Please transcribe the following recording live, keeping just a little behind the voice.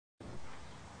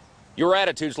Your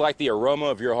attitude's like the aroma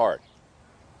of your heart.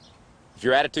 If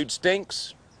your attitude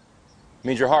stinks, it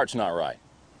means your heart's not right.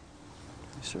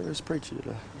 You sure is preachy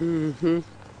today. Mm-hmm.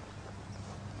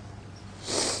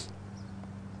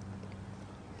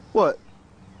 What?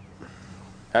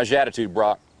 How's your attitude,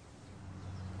 Brock?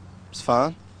 It's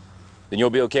fine. Then you'll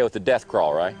be okay with the death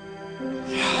crawl, right?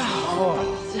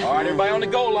 All right, everybody on the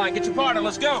goal line. Get your partner.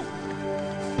 Let's go.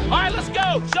 All right, let's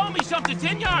go. Show me something.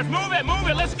 10 yards. Move it. Move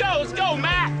it. Let's go,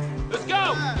 Matt. Let's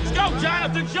go. Let's go,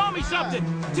 Jonathan. Show me something.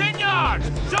 10 yards.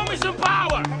 Show me some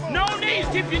power. No knees.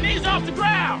 Keep your knees off the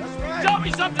ground. Show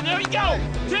me something. There you go.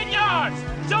 10 yards.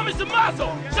 Show me some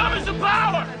muscle. Show me some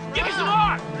power. Give me some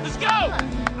heart. Let's go.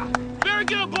 Very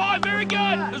good, boy. Very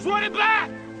good. Let's run it back.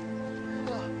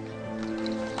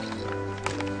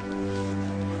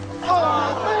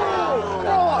 Oh,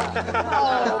 man, it's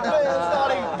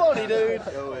not even funny, dude.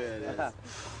 Oh, it is.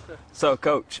 So,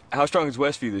 Coach, how strong is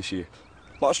Westview this year?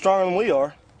 A lot stronger than we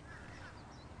are.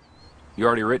 You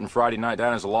already written Friday night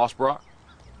down as a loss, Brock?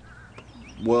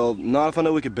 Well, not if I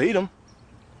know we could beat them.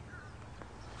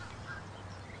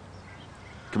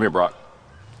 Come here, Brock.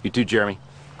 You too, Jeremy.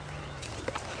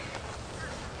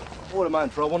 What, am I in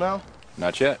trouble now?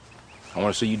 Not yet. I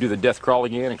want to see you do the death crawl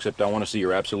again, except I want to see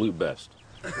your absolute best.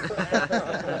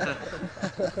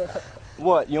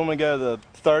 What, you want me to go to the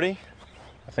 30?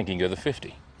 I think you can go to the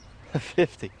 50.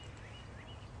 50.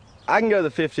 I can go to the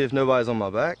 50 if nobody's on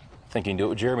my back. I think you can do it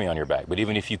with Jeremy on your back. But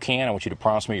even if you can, I want you to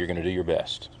promise me you're going to do your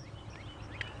best.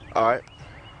 All right.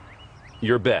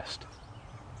 Your best.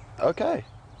 Okay.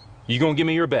 You going to give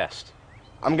me your best?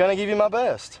 I'm going to give you my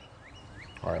best.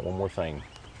 All right, one more thing.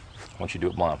 I want you to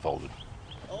do it blindfolded.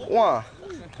 Why?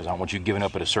 Because I don't want you giving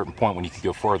up at a certain point when you could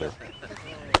go further.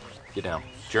 Get down.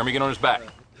 Jeremy, get on his back.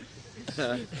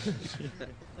 Now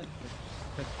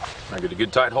get a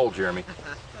good tight hold, Jeremy.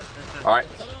 All right,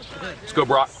 let's go,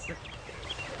 Brock.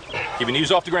 Keep your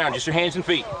knees off the ground, just your hands and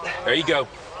feet. There you go.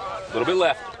 A little bit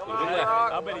left. A little bit left.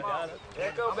 I bet he does.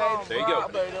 There you go.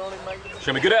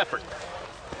 Show me good effort.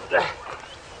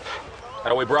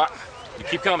 That way, Brock. You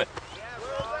keep coming.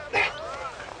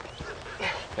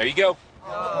 There you go.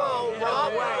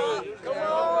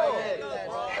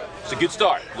 It's a good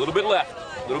start. A little bit left.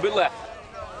 A little bit left.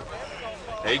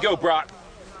 There you go, Brock.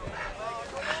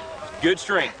 Good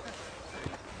strength.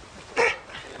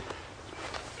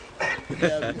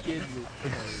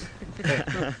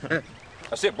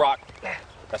 That's it, Brock.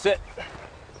 That's it.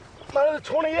 Not at the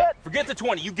 20 yet? Forget the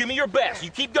 20. You give me your best.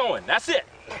 You keep going. That's it.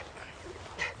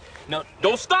 No,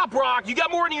 don't stop, Brock. You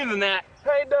got more in you than that.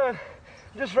 I ain't done.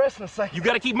 Just resting a second. You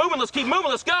got to keep moving. Let's keep moving.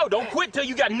 Let's go. Don't quit till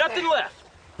you got nothing left.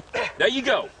 There you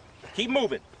go. Keep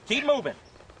moving. Keep moving.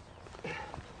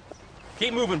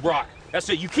 Keep moving, Brock. That's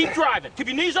it. You keep driving. Keep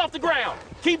your knees off the ground.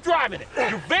 Keep driving it.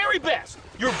 Your very best.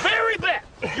 Your very best.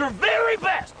 Your very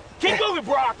best. Keep moving,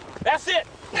 Brock. That's it.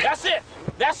 That's it.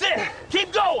 That's it.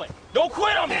 Keep going. Don't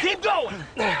quit on me. Keep going.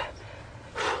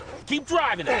 Keep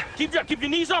driving it. Keep your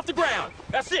knees off the ground.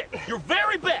 That's it. Your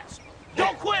very best.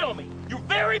 Don't quit on me. Your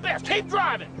very best. Keep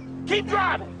driving. Keep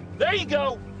driving. There you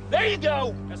go. There you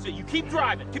go. That's it. You keep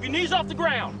driving. Keep your knees off the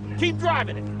ground. Keep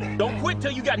driving it. Don't quit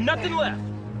till you got nothing left.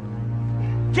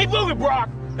 Keep moving, Brock.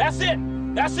 That's it.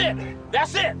 That's it.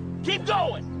 That's it. Keep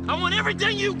going. I want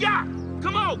everything you got.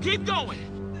 Come on, keep going.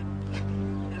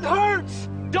 It hurts.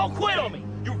 Don't quit on me.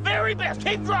 Your very best.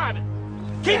 Keep driving.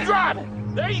 Keep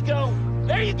driving. There you go.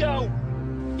 There you go.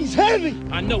 He's heavy.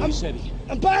 I know he's heavy.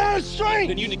 I'm by out of strength.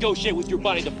 Then you negotiate with your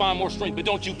body to find more strength, but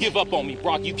don't you give up on me,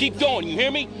 Brock. You keep going, you hear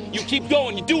me? You keep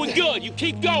going, you're doing good. You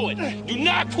keep going. Do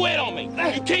not quit on me.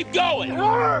 You keep going. It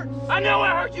hurts. I know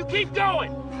it hurts. You keep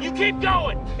going. You keep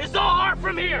going. It's all hard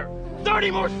from here.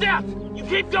 30 more steps. You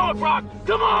keep going, Brock.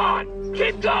 Come on.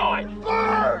 Keep going.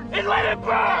 Burn. And let it burn.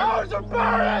 My arms are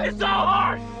burning. It's all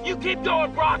hard. You keep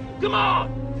going, Brock. Come on.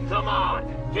 Come on.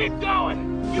 Keep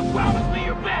going. You promised me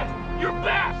your best. Your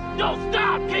best. Don't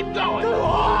stop. Keep going. Too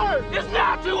hard. It's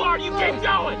not too hard. You keep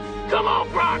going. Come on,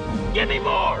 Brock. Give me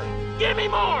more. Give me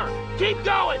more. Keep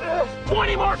going.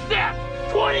 20 more steps.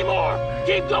 20 more.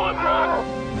 Keep going, Brock.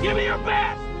 Give me your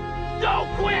best. Don't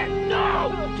quit. No.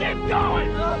 Keep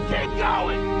going. Keep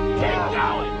going. Keep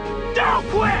going. Don't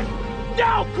quit.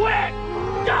 Don't quit.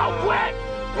 Don't quit.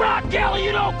 Brock Kelly,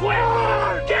 you don't quit.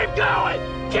 Keep going.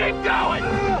 Keep going.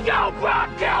 Go, Brock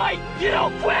Kelly. You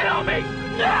don't quit on me.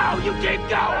 No, you keep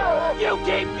going. You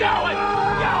keep going.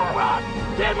 Go, Brock.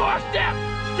 10 more steps.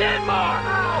 10 more.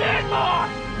 10 more.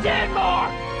 10 more.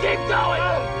 Keep going.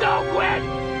 Don't quit.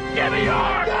 Give me your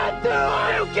heart.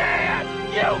 You can.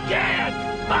 You can.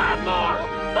 5 more.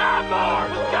 5 more.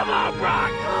 Come on,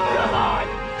 Brock. Come on.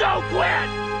 Don't quit.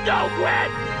 Don't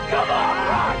quit. Come on,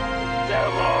 Brock. 2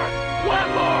 more.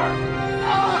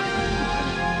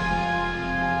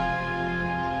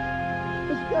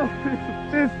 Oh,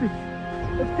 50.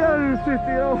 Let's go to the 50.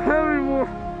 I don't have any more.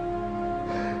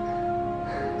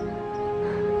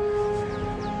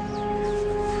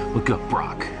 Look up,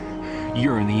 Brock.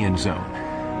 You're in the end zone.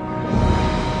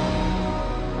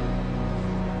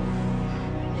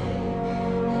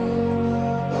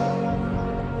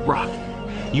 Brock,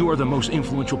 you are the most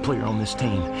influential player on this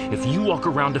team. If you walk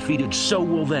around defeated, so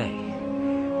will they.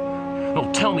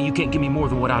 Don't tell me you can't give me more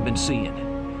than what I've been seeing.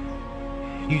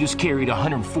 You just carried a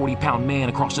 140-pound man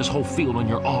across this whole field on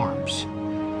your arms.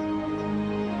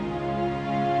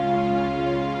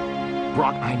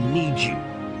 Brock, I need you.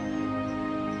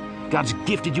 God's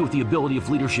gifted you with the ability of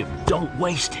leadership. Don't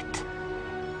waste it.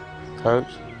 Coach?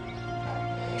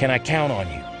 Can I count on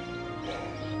you?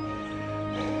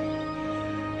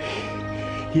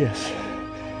 Yes.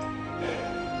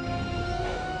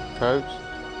 Coach?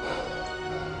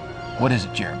 What is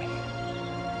it, Jeremy?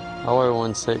 I weigh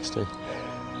 160.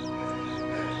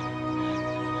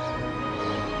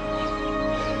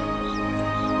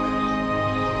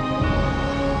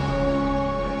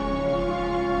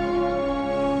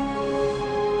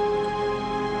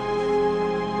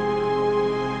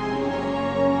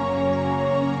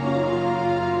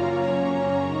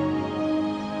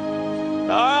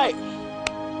 All right,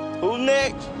 who's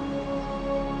next?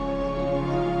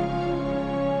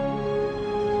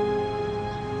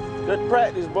 Good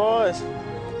practice, boys.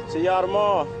 See y'all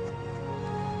tomorrow.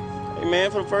 Hey,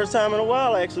 man, for the first time in a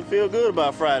while, I actually feel good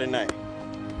about Friday night.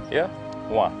 Yeah?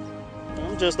 Why?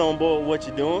 I'm just on board with what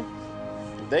you're doing.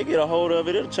 If they get a hold of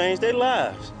it, it'll change their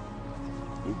lives.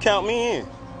 You count me in.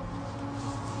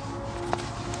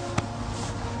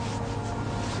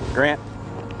 Grant,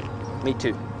 me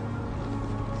too.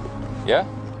 Yeah?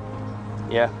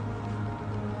 Yeah.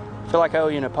 I feel like I owe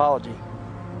you an apology.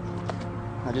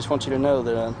 I just want you to know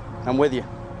that I'm with you.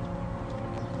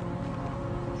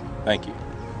 Thank you.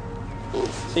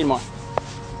 See you tomorrow.